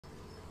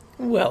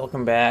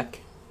Welcome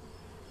back.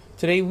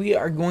 Today we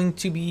are going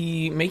to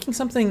be making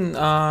something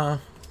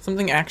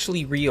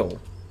actually real,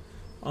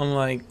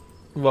 unlike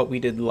what we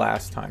did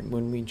last time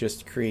when we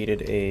just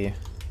created a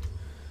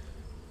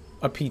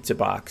pizza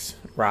box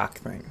rock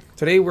thing.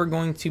 Today we're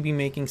going to be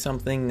making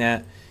something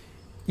that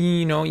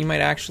you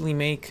might actually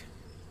make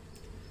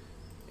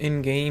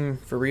in game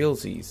for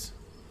realsies,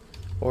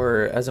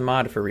 or as a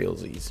mod for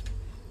realsies.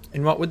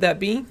 And what would that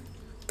be?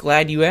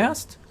 Glad you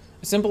asked.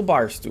 A simple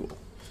bar stool.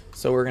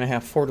 So we're going to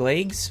have 4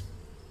 legs,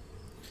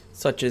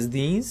 such as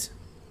these,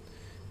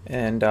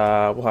 and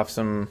we'll have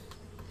some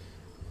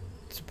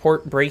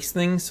support brace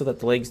things so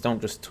that the legs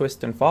don't just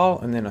twist and fall,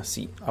 and then a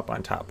seat up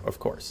on top, of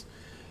course.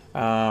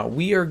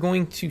 We are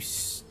going to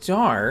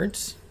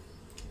start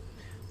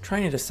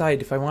trying to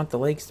decide if I want the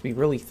legs to be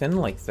really thin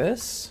like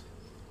this.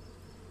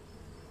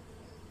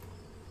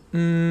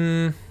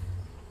 I'm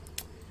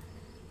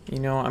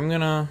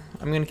gonna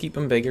keep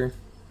them bigger.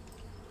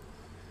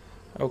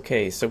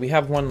 Okay, so we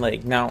have 1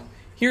 leg. Now,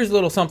 here's a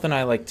little something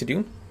I like to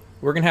do.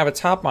 We're going to have a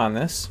top on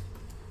this.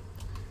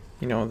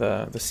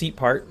 The seat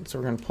part. So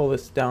we're going to pull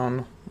this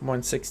down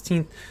 1/16.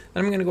 Then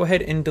I'm going to go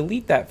ahead and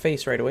delete that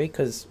face right away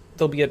because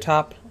there'll be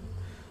atop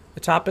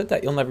it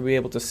that you'll never be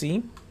able to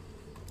see.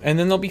 And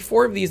then there'll be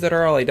 4 of these that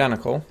are all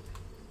identical.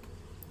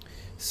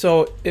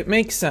 So it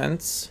makes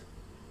sense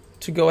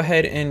to go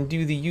ahead and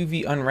do the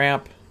UV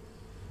unwrap,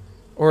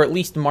 or at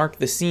least mark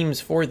the seams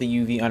for the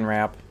UV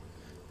unwrap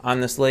on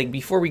this leg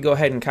before we go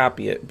ahead and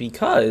copy it,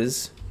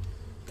 because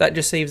that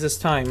just saves us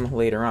time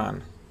later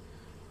on.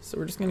 So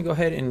we're just going to go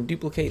ahead and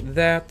duplicate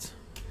that,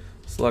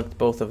 select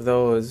both of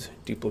those,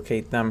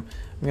 duplicate them.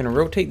 I'm going to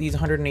rotate these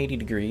 180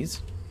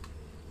 degrees.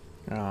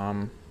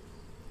 And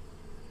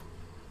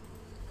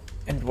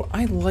what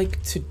I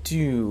like to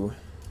do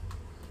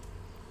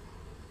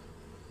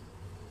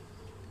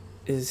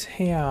is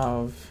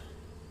have,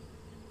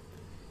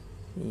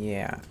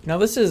 now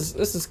this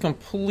is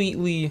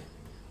completely,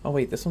 oh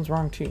wait, this one's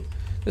wrong too.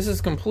 This is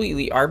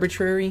completely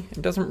arbitrary.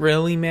 It doesn't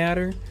really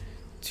matter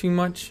too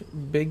much,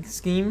 big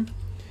scheme.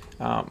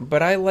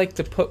 But I like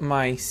to put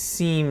my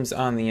seams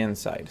on the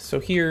inside.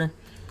 So here,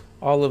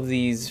 all of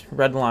these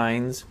red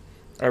lines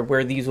are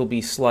where these will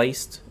be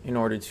sliced in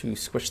order to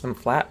squish them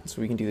flat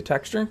so we can do the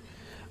texture.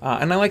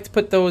 And I like to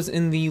put those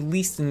in the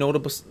least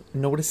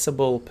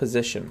noticeable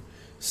position.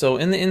 So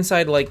in the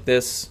inside like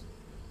this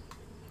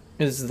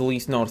is the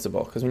least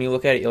noticeable, because when you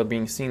look at it, you'll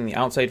be seeing the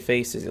outside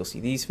faces, you'll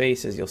see these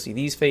faces, you'll see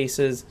these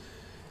faces,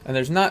 and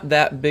there's not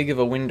that big of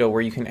a window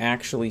where you can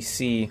actually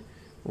see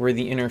where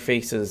the inner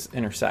faces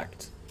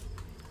intersect.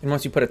 And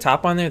once you put a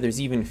top on there, there's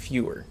even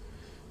fewer.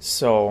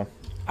 So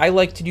I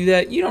like to do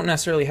that. You don't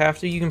necessarily have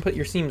to. You can put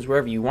your seams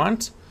wherever you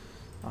want,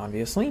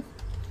 obviously.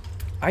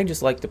 I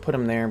just like to put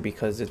them there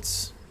because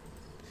it's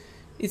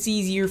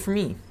easier for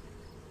me.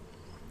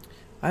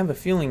 I have a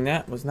feeling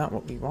that was not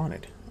what we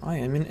wanted. I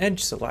am in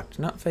edge select,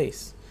 not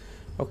face.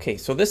 Okay,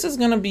 so this is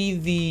going to be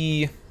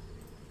the,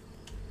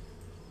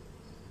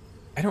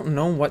 I don't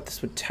know what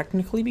this would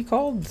technically be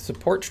called, the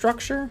support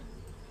structure.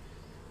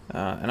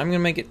 And I'm going to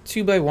make it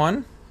 2 by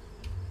 1.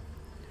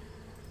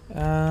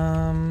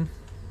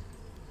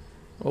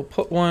 We'll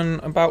put one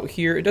about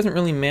here. It doesn't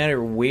really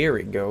matter where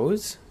it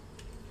goes.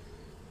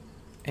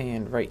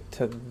 And right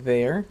to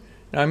there.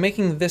 Now I'm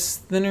making this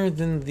thinner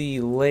than the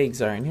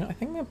legs are. And I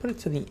think I'm going to put it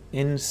to the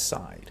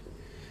inside.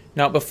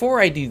 Now, before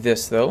I do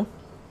this, though,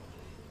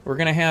 we're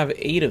going to have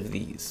 8 of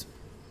these,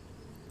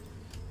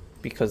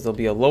 because there'll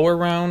be a lower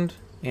round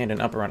and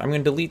an upper round. I'm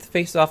going to delete the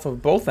face off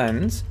of both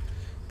ends,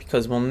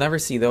 because we'll never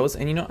see those.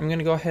 And I'm going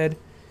to go ahead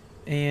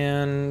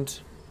and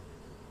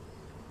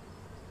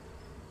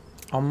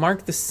I'll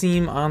mark the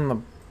seam on the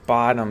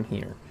bottom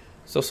here.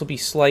 So this will be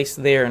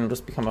sliced there, and it'll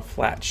just become a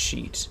flat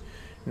sheet.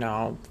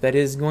 Now, that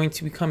is going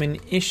to become an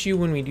issue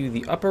when we do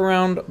the upper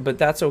round, but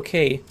that's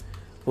okay.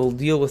 We'll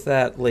deal with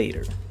that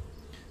later.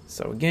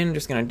 So again,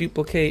 just going to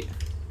duplicate,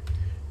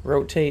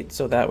 rotate,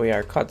 so that way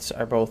our cuts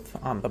are both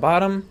on the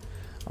bottom.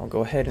 I'll go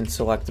ahead and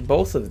select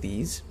both of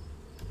these,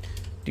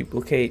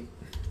 duplicate,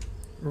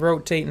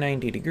 rotate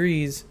 90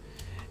 degrees,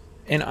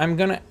 and I'm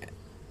going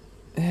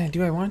to,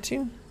 do I want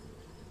to?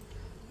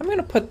 I'm going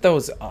to put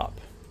those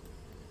up.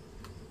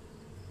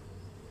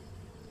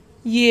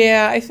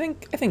 Yeah, I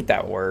think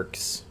that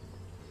works.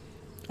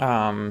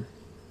 You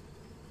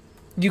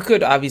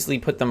could obviously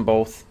put them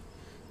both,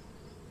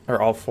 or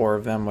all 4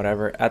 of them,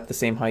 whatever, at the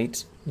same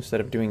height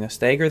instead of doing a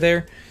stagger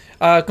there.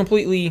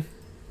 Completely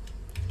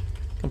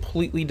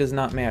does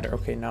not matter.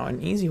 Okay, now an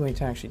easy way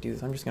to actually do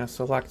this, I'm just going to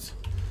select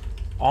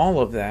all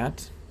of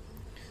that.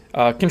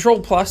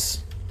 Control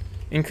plus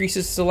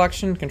increases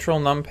selection. Control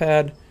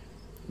numpad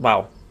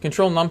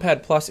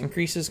plus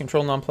increases.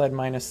 Control numpad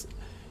minus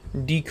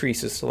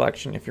decreases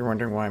selection, if you're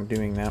wondering why I'm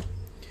doing that.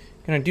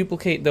 I'm going to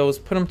duplicate those,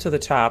 put them to the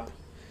top,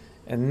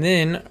 and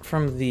then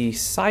from the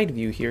side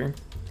view here,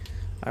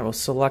 I will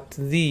select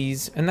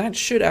these, and that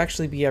should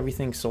actually be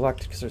everything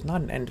selected because there's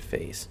not an end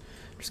face.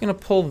 I'm just going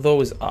to pull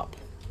those up.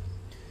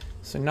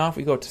 So now if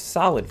we go to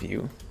solid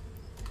view,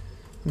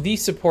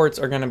 these supports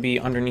are going to be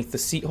underneath the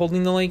seat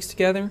holding the legs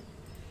together.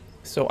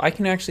 So I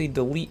can actually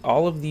delete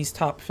all of these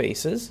top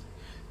faces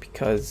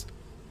because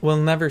we'll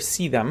never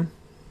see them,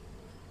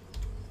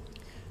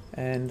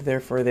 and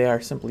therefore they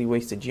are simply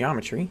wasted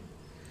geometry.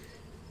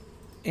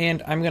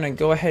 And I'm going to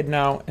go ahead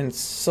now and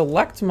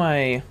select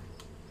my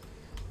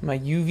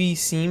UV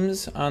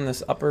seams on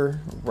this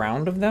upper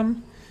round of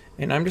them,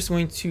 and I'm just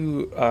going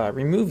to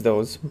remove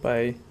those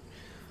by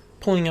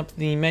pulling up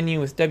the menu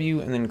with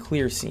W and then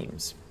clear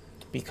seams,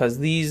 because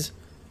these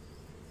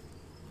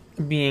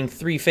being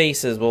 3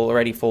 faces will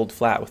already fold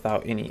flat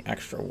without any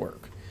extra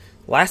work.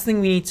 Last thing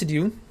we need to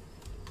do,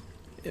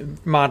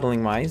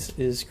 modeling wise,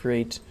 is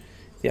create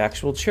the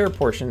actual chair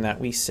portion that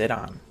we sit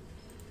on,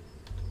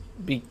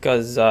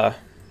 because it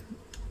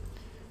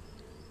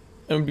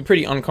would be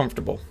pretty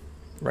uncomfortable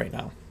right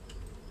now.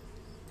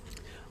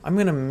 I'm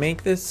gonna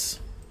make this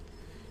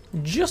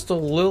just a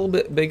little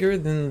bit bigger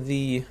than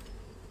the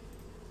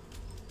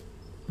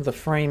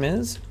frame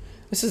is.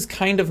 This is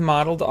kind of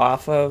modeled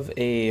off of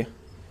a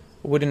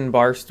wooden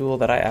bar stool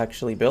that I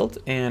actually built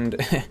and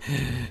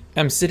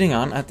am sitting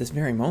on at this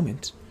very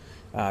moment.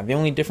 The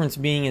only difference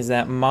being is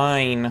that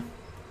mine,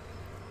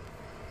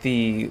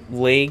 the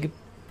leg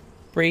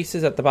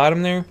braces at the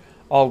bottom there,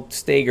 all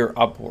stagger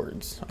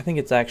upwards. I think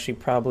it's actually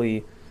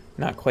probably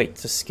not quite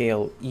to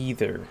scale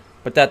either,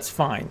 but that's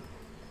fine.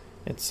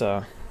 It's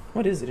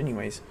what is it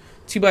anyways?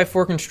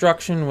 2x4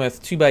 construction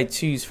with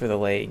 2x2s for the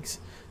legs.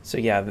 So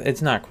yeah,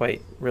 it's not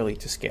quite really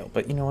to scale,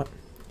 but you know what?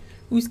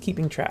 Who's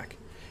keeping track?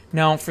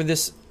 Now for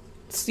this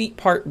seat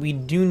part, we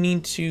do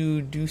need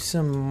to do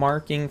some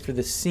marking for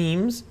the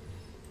seams.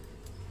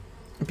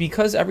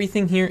 Because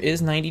everything here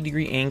is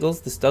 90-degree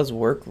angles, this does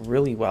work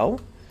really well.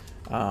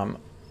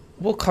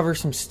 We'll cover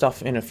some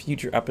stuff in a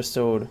future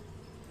episode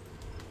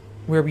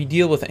where we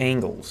deal with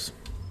angles.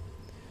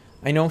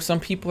 I know some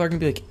people are going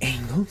to be like,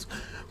 angles?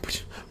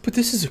 But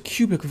this is a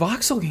cubic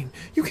voxel game.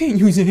 You can't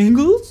use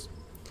angles?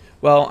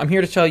 Well, I'm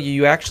here to tell you,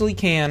 you actually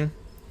can,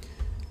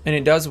 and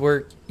it does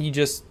work. You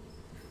just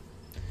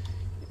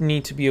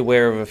need to be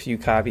aware of a few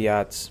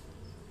caveats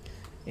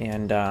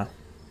and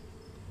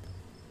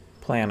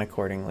plan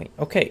accordingly.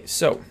 Okay,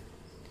 so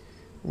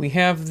we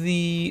have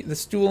the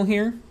stool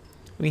here.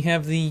 We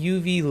have the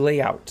UV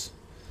layout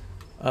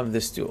of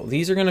the stool.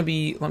 These are going to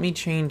be, let me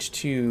change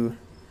to,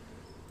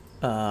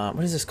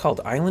 what is this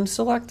called? Island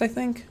select, I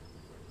think?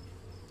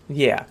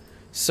 Yeah,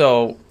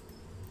 so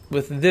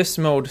with this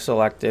mode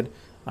selected,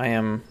 I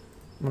am,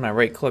 when I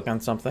right click on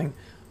something,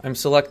 I'm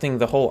selecting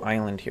the whole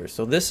island here.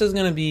 So this is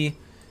going to be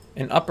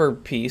an upper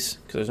piece,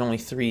 because there's only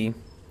 3.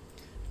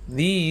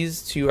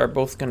 These 2 are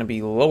both going to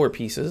be lower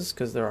pieces,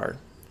 because there are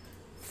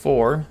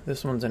 4.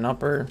 This one's an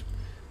upper,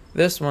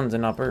 this one's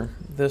an upper,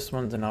 this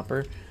one's an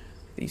upper.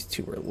 These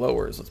 2 are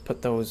lowers. Let's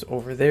put those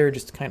over there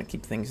just to kind of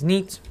keep things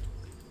neat.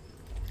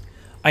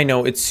 I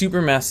know, it's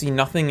super messy.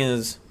 Nothing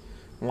is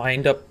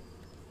lined up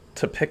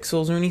to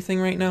pixels or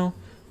anything right now,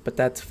 but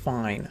that's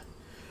fine.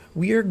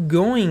 We are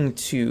going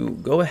to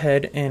go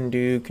ahead and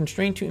do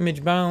constraint to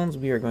image bounds.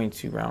 We are going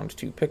to round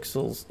to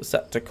pixels,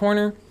 set to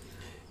corner,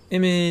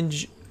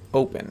 image,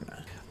 open.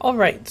 All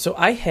right, so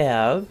I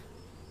have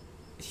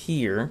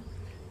here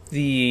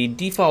the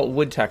default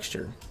wood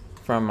texture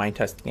from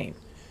Minetest game.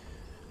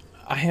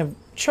 I have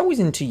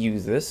chosen to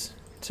use this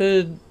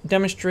to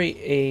demonstrate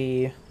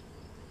a,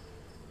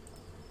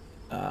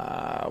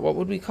 what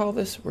would we call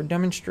this? We're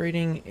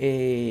demonstrating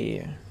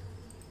a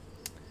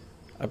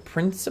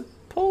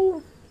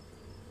principle?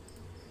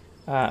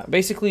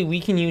 Basically, we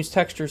can use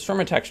textures from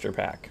a texture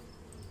pack.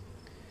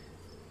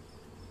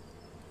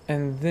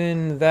 And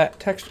then that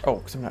texture, oh,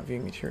 because I'm not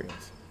viewing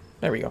materials.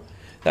 There we go.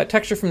 That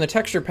texture from the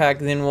texture pack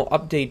then will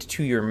update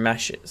to your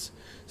meshes.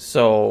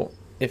 So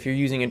if you're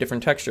using a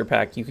different texture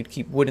pack, you could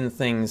keep wooden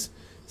things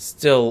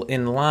still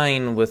in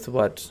line with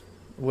what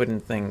wooden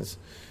things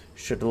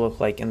should look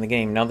like in the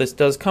game. Now this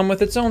does come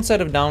with its own set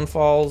of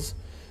downfalls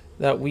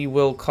that we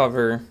will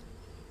cover.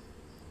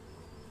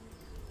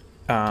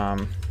 I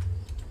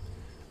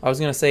was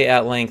going to say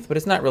at length, but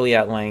it's not really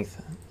at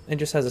length. It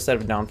just has a set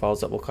of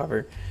downfalls that we'll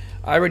cover.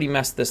 I already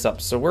messed this up,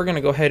 so we're going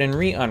to go ahead and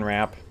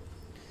re-unwrap.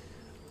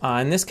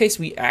 In this case,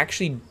 we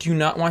actually do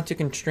not want to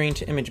constrain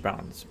to image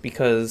bounds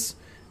because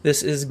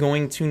this is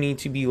going to need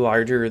to be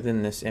larger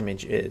than this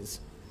image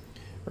is.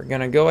 We're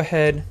going to go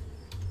ahead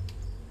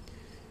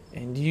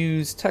and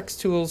use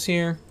text tools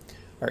here.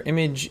 Our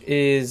image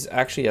is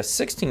actually a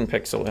 16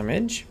 pixel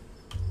image.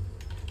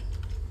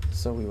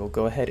 So we will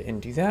go ahead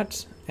and do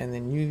that. And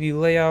then UV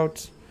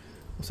layout,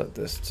 we'll set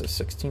this to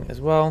 16 as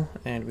well,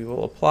 and we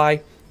will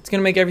apply. It's going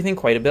to make everything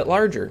quite a bit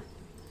larger.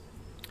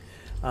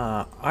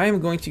 I am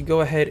going to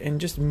go ahead and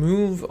just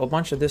move a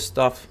bunch of this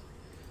stuff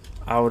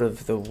out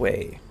of the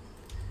way.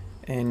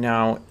 And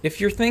now, if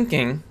you're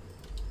thinking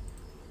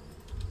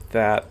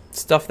that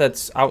stuff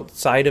that's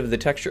outside of the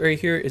texture area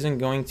here isn't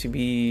going to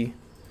be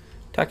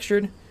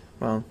textured,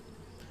 well,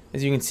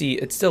 as you can see,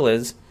 it still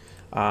is.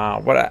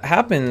 What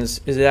happens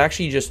is it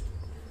actually just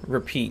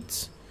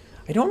repeats.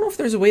 I don't know if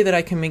there's a way that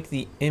I can make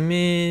the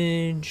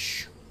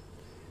image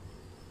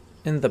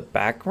in the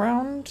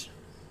background.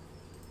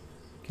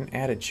 Can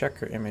add a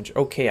checker image.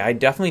 Okay, I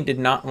definitely did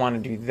not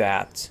want to do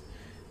that.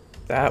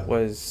 That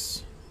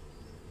was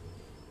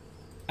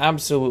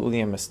absolutely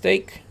a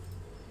mistake.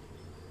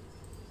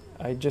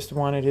 I just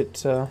wanted it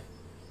to...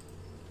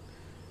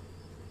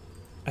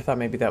 I thought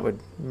maybe that would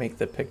make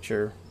the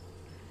picture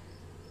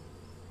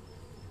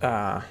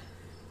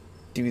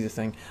do the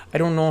thing. I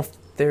don't know if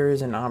there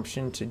is an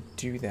option to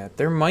do that.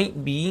 There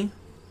might be.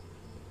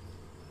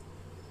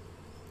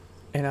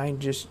 And I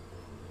just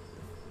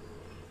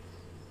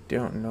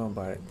don't know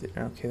about it.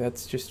 Okay,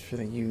 that's just for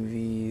the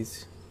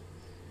UVs.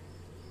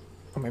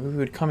 Oh, maybe we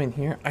would come in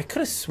here. I could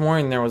have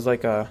sworn there was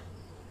like a...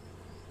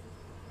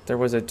 There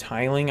was a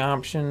tiling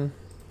option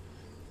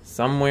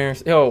somewhere.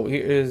 Oh,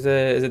 here is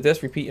it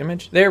this repeat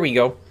image? There we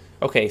go.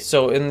 Okay,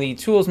 so in the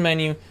tools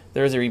menu,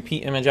 there's a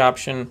repeat image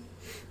option.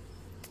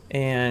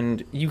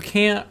 And you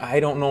can't... I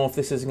don't know if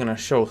this is going to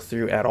show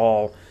through at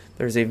all.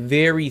 There's a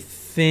very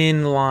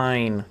thin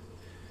line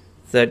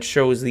that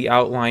shows the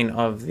outline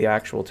of the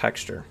actual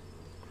texture.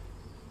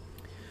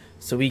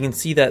 So we can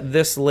see that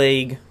this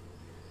leg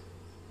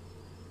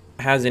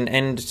has an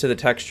end to the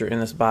texture in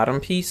this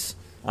bottom piece.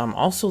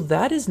 Also,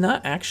 that is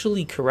not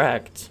actually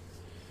correct.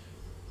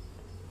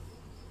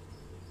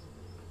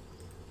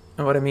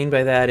 And what I mean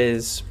by that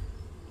is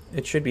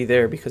it should be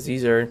there because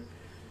these are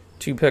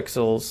 2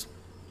 pixels.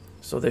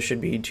 So this should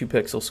be 2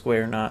 pixel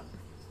square, not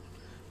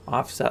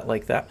offset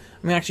like that.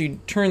 I'm going to actually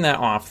turn that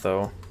off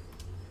though,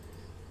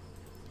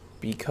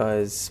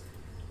 because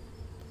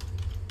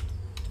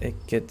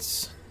it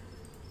gets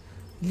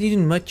a little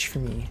much for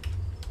me.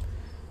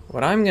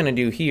 What I'm going to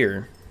do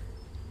here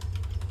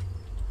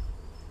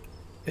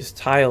is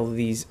tile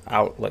these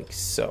out like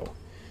so.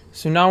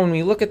 So now when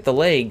we look at the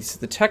legs,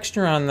 the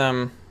texture on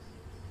them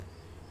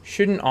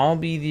shouldn't all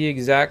be the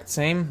exact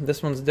same.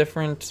 This one's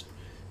different.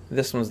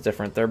 This one's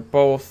different. They're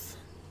both...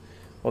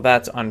 Well,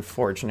 that's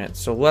unfortunate.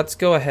 So let's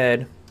go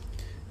ahead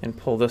and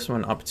pull this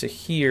one up to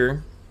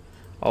here.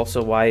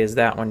 Also, why is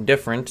that one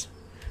different?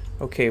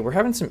 Okay, we're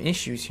having some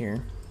issues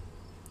here.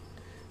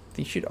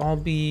 These should all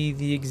be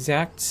the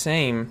exact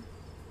same.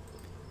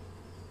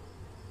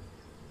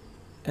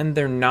 And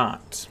they're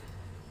not.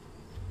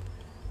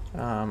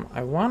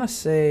 I want to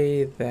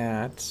say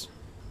that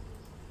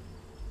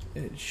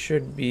it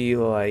should be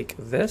like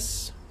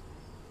this.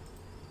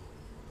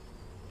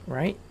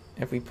 Right?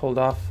 If we pulled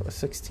off a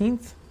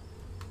 16th.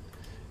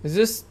 Is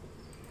this...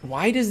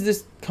 Why does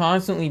this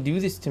constantly do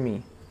this to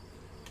me?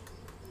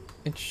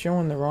 It's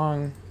showing the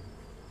wrong...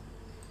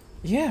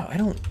 Yeah, I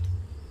don't...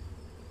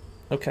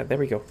 Okay, there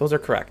we go. Those are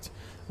correct.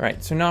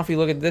 Alright, so now if you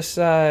look at this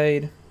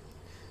side,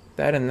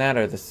 that and that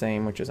are the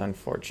same, which is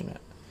unfortunate.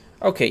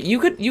 Okay, you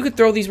could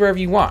throw these wherever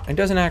you want. It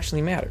doesn't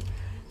actually matter.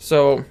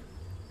 So,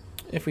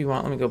 if we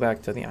want, let me go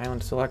back to the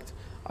island select.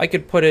 I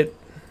could put it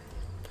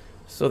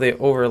so they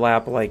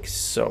overlap like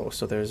so.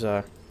 So there's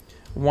a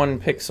 1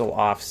 pixel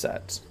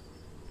offset.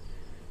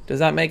 Does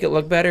that make it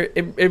look better?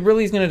 It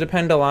really is going to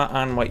depend a lot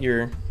on what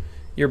your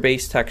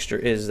base texture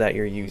is that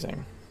you're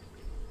using.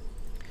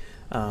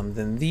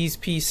 Then these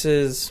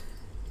pieces,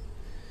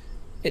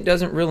 it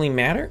doesn't really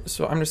matter,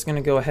 so I'm just going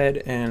to go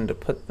ahead and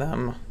put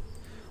them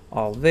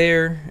all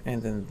there,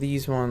 and then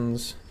these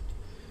ones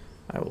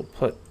I will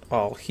put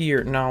all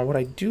here. Now what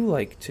I do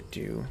like to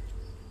do,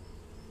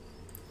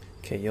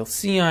 okay, you'll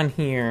see on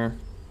here,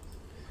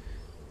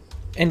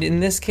 and in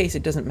this case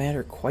it doesn't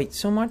matter quite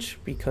so much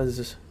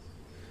because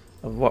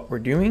of what we're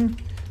doing,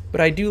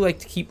 but I do like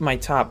to keep my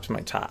tops my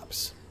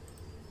tops.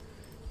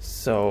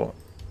 So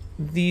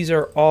these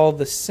are all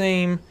the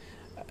same.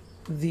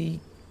 The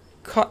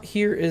cut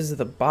here is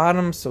the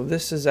bottom, so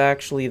this is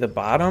actually the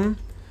bottom.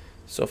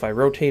 So if I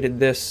rotated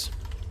this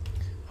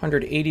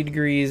 180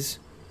 degrees,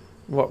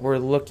 what we're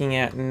looking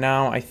at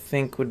now I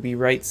think would be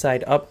right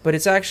side up, but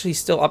it's actually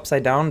still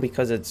upside down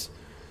because it's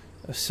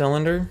a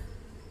cylinder.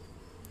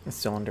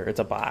 It's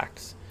a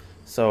box.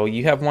 So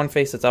you have one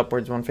face that's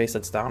upwards, one face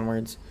that's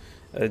downwards.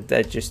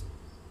 That's just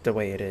the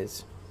way it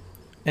is.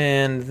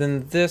 And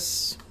then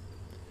this,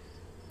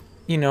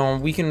 you know,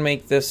 we can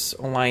make this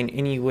align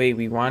any way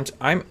we want.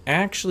 I'm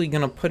actually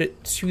going to put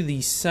it to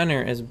the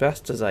center as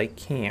best as I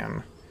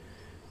can.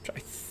 Which I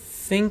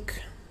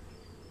think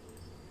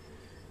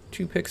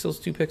 2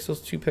 pixels, 2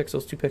 pixels, 2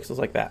 pixels, 2 pixels,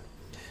 like that.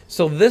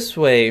 So this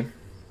way,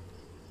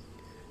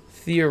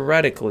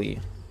 theoretically,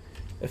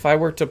 if I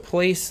were to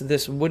place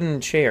this wooden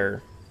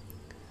chair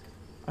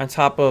on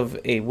top of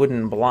a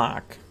wooden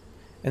block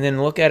and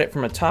then look at it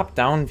from a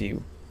top-down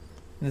view,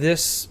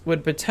 this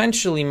would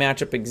potentially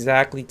match up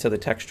exactly to the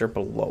texture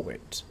below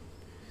it.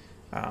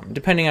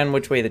 Depending on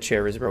which way the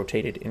chair is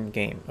rotated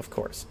in-game, of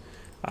course.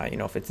 You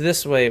know, if it's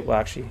this way, well,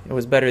 actually, it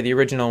was better the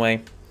original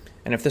way.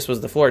 And if this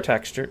was the floor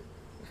texture,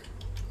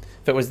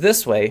 if it was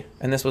this way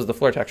and this was the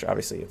floor texture,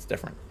 obviously it's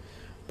different.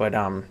 But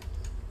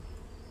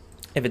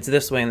if it's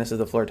this way and this is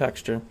the floor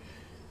texture,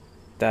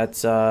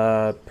 that's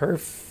a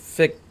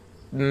perfect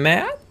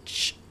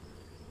match?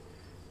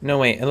 No,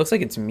 wait, it looks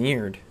like it's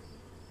mirrored.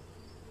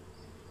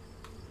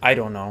 I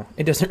don't know.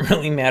 It doesn't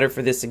really matter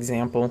for this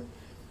example.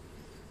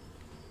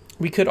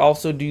 We could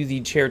also do the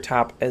chair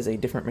top as a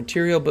different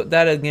material, but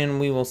that again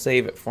we will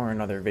save it for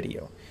another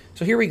video.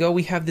 So here we go,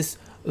 we have this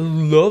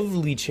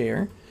lovely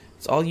chair.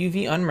 It's all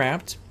UV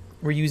unwrapped.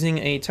 We're using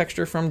a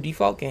texture from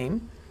Default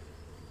Game.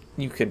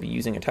 You could be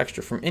using a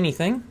texture from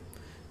anything.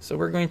 So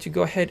we're going to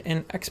go ahead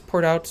and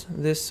export out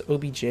this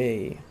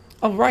OBJ.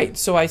 Alright,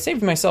 so I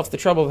saved myself the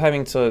trouble of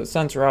having to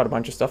censor out a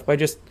bunch of stuff by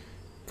just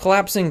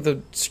collapsing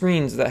the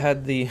screens that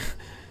had the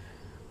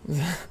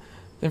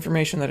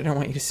information that I don't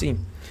want you to see.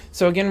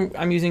 So again,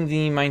 I'm using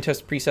the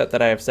Minetest preset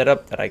that I have set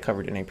up that I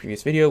covered in a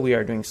previous video. We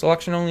are doing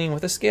selection only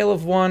with a scale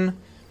of 1.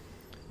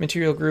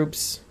 Material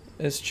groups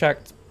is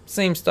checked.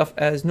 Same stuff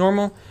as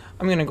normal.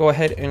 I'm going to go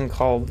ahead and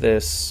call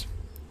this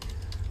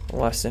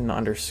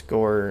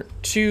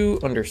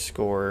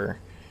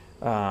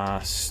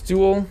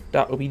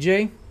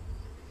lesson_2_stool.obj.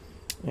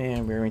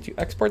 And we're going to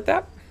export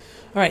that.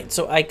 Alright,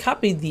 so I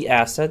copied the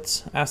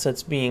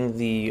assets being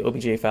the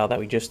OBJ file that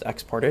we just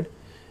exported.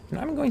 And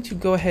I'm going to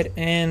go ahead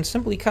and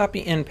simply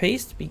copy and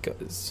paste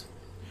because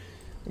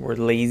we're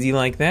lazy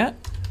like that.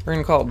 We're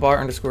going to call it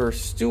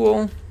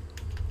bar_stool.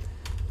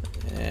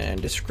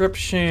 And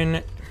description.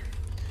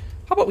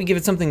 How about we give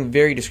it something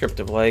very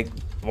descriptive like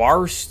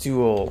bar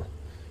stool.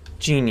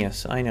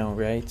 Genius, I know,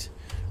 right?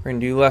 We're going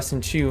to do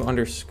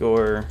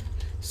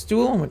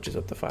lesson2_stool, which is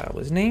what the file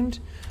is named.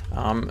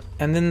 And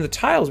then the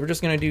tiles, we're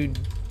just going to do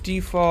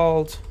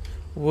default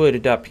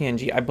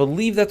wood.png. I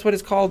believe that's what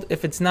it's called.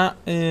 If it's not,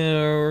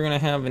 we're going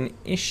to have an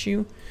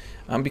issue.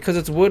 Because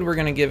it's wood, we're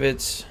going to give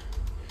it,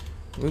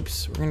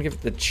 oops, we're going to give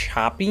it the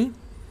choppy.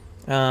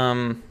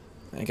 I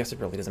guess it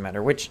really doesn't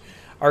matter which.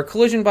 Our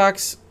collision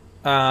box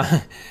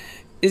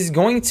is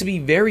going to be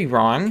very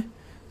wrong.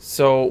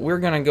 So we're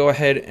going to go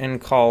ahead and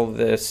call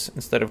this,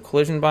 instead of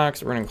collision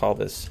box, we're going to call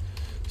this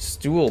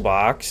stool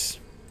box.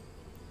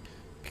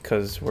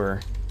 Because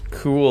we're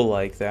cool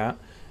like that.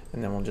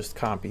 And then we'll just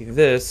copy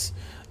this.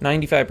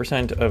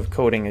 95% of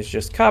coding is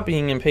just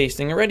copying and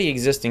pasting already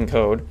existing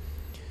code.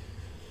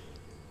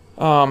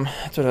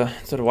 That's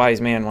what a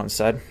wise man once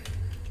said.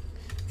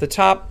 The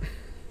top,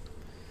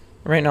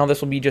 right now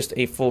this will be just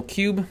a full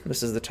cube.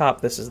 This is the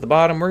top, this is the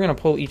bottom. We're going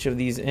to pull each of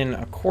these in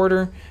a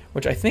quarter,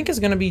 which I think is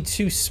going to be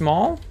too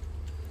small,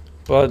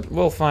 but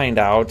we'll find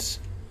out.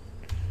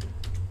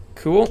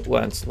 Cool,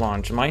 let's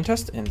launch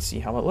Minetest and see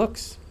how it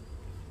looks.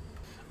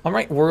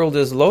 Alright, world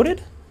is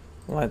loaded.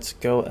 Let's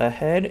go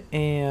ahead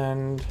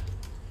and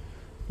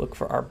look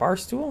for our bar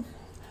stool.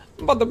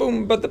 Bada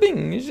boom, bada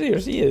bing, here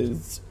she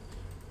is.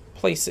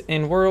 Place it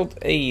in world.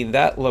 Hey,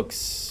 that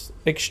looks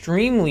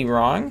extremely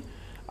wrong.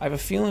 I have a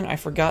feeling I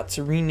forgot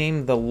to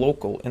rename the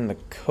local in the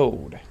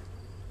code.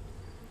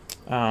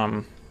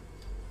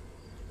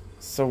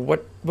 So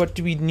what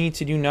do we need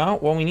to do now?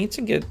 Well, we need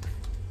to get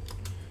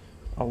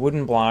a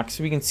wooden block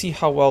so we can see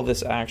how well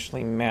this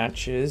actually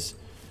matches.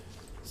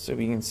 So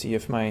we can see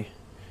if my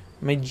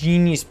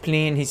genius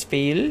plan has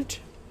failed.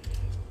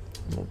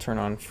 We'll turn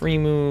on free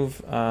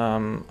move.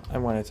 I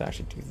wanted to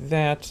actually do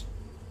that.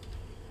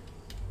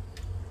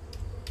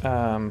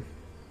 Are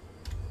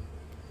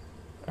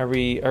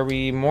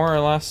we more or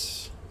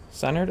less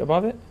centered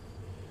above it?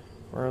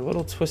 We're a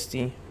little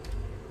twisty.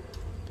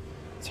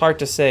 It's hard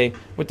to say.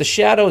 With the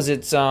shadows,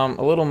 it's a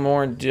little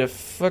more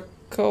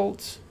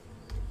difficult.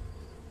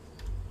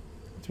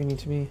 Do we need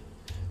to be?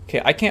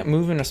 Okay, I can't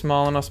move in a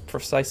small enough,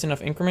 precise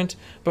enough increment,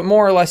 but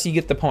more or less you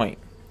get the point,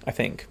 I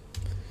think.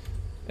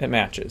 It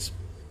matches.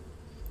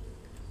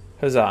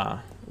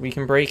 Huzzah. We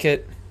can break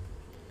it.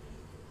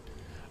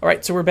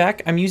 Alright, so we're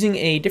back. I'm using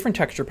a different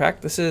texture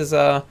pack. This is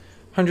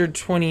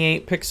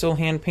 128 pixel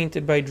hand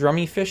painted by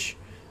Drummy Fish,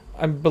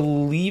 I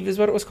believe is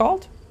what it was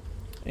called.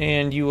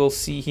 And you will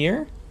see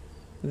here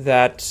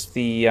that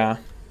the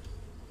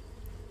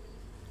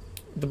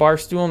bar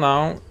stool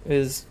now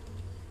is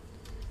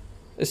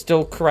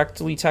still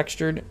correctly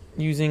textured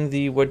using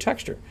the wood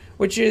texture,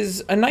 which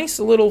is a nice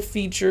little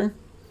feature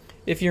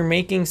if you're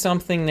making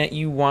something that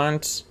you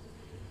want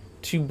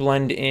to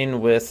blend in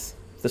with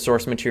the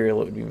source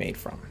material it would be made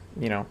from,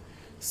 you know.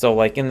 So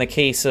like in the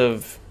case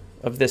of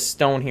this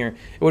stone here,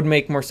 it would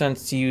make more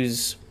sense to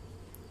use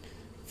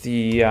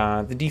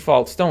the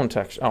default stone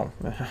texture. Oh,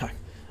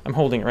 I'm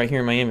holding it right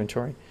here in my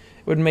inventory.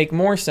 It would make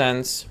more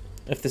sense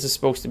if this is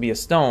supposed to be a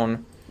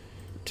stone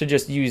to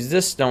just use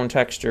this stone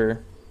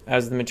texture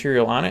as the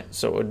material on it,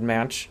 so it would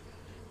match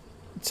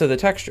to the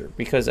texture.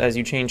 Because as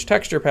you change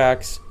texture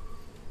packs,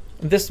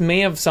 this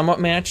may have somewhat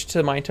matched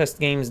to Minetest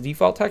Game's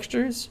default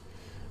textures,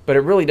 but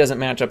it really doesn't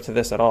match up to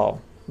this at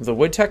all. The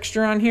wood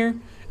texture on here,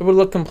 it would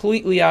look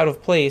completely out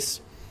of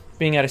place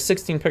being at a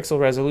 16 pixel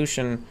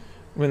resolution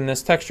when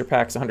this texture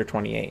pack's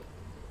 128.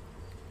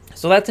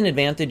 So that's an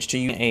advantage to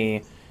using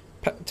a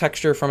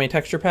texture from a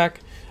texture pack.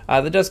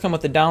 That does come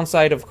with the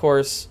downside, of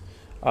course,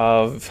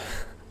 of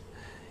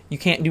you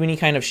can't do any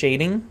kind of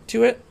shading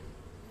to it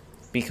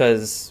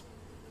because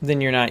then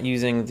you're not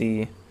using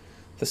the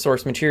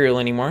source material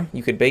anymore.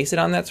 You could base it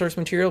on that source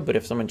material, but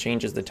if someone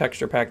changes the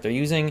texture pack they're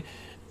using,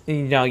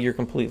 now you're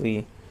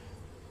completely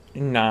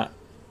not,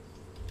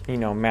 you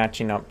know,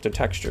 matching up to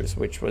textures,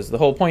 which was the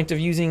whole point of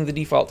using the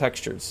default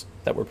textures.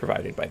 that were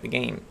provided by the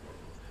game.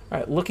 All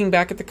right, looking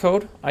back at the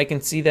code, I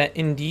can see that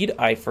indeed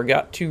I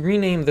forgot to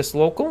rename this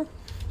local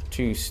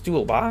to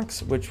Stool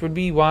box, which would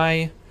be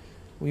why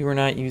we were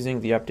not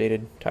using the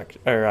updated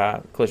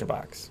collision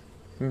box.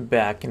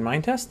 Back in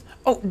Minetest.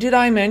 Oh, did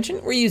I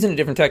mention we're using a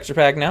different texture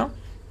pack now?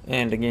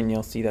 And again,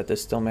 you'll see that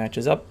this still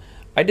matches up.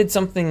 I did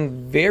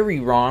something very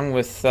wrong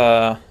with,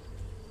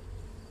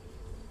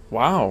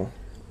 wow,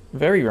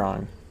 very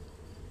wrong.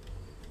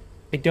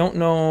 I don't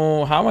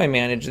know how I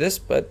managed this,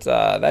 but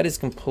that is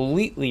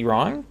completely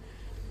wrong.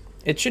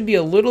 It should be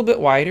a little bit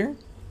wider,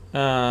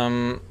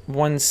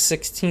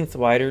 1/16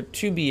 wider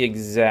to be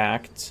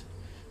exact.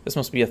 This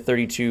must be a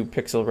 32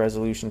 pixel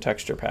resolution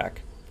texture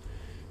pack.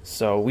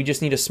 So we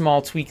just need a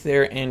small tweak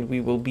there and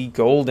we will be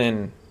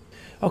golden.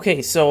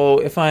 Okay, so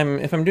if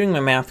I'm doing my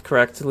math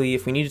correctly,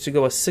 if we needed to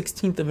go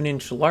 1/16 of an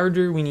inch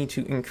larger, we need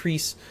to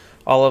increase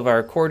all of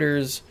our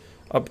quarters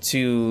up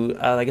to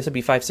I guess it'd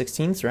be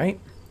 5/16, right?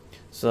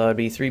 So it'd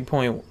be it'd be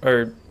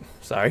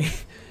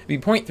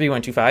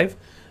 0.3125,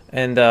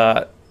 and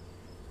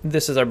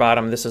this is our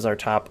bottom, this is our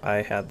top.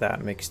 I had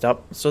that mixed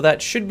up. So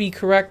that should be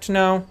correct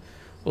now.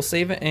 We'll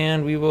save it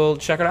and we will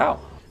check it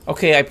out.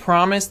 Okay, I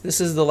promise this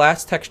is the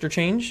last texture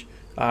change.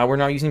 We're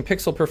now using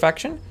Pixel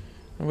Perfection,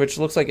 which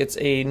looks like it's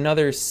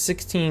another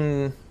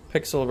 16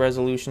 pixel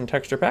resolution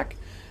texture pack.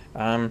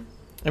 And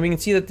we can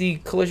see that the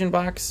collision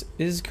box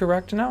is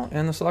correct now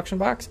and the selection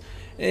box.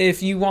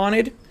 If you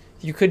wanted,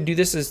 you could do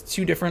this as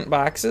two different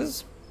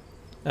boxes,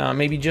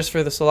 maybe just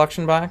for the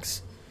selection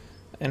box,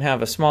 and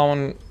have a small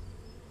one,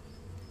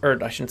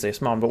 or I shouldn't say a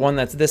small one, but one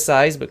that's this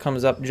size but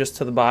comes up just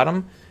to the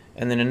bottom,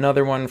 and then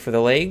another one for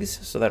the legs,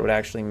 so that would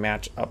actually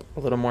match up a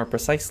little more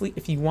precisely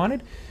if you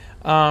wanted.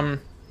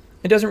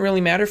 It doesn't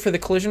really matter for the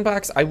collision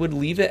box. I would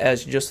leave it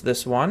as just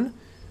this one,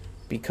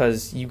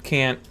 because you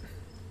can't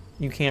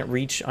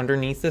reach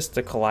underneath this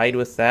to collide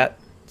with that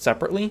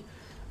separately.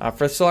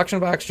 For the selection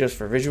box, just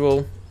for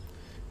visual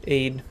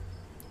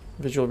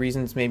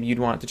reasons, maybe you'd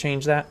want to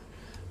change that.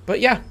 But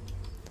yeah,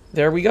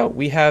 there we go.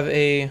 We have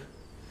a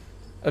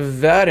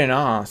very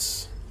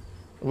nice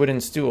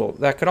wooden stool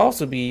that could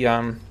also be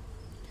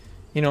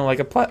like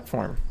a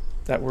platform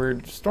that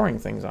we're storing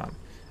things on.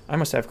 I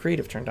must have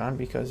creative turned on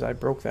because I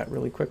broke that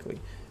really quickly.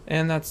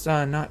 And that's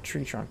not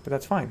tree trunk, but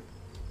that's fine.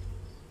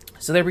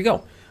 So there we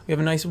go. We have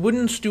a nice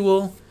wooden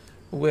stool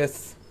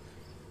with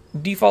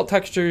default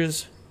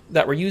textures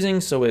that we're using,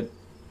 so it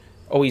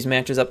always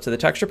matches up to the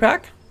texture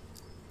pack.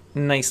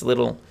 Nice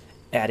little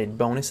added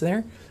bonus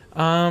there.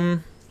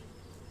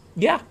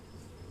 Yeah,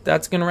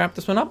 that's going to wrap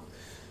this one up.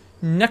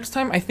 Next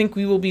time, I think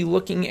we will be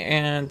looking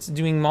at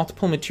doing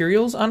multiple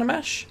materials on a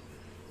mesh.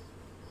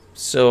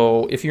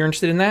 So if you're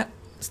interested in that,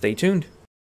 stay tuned.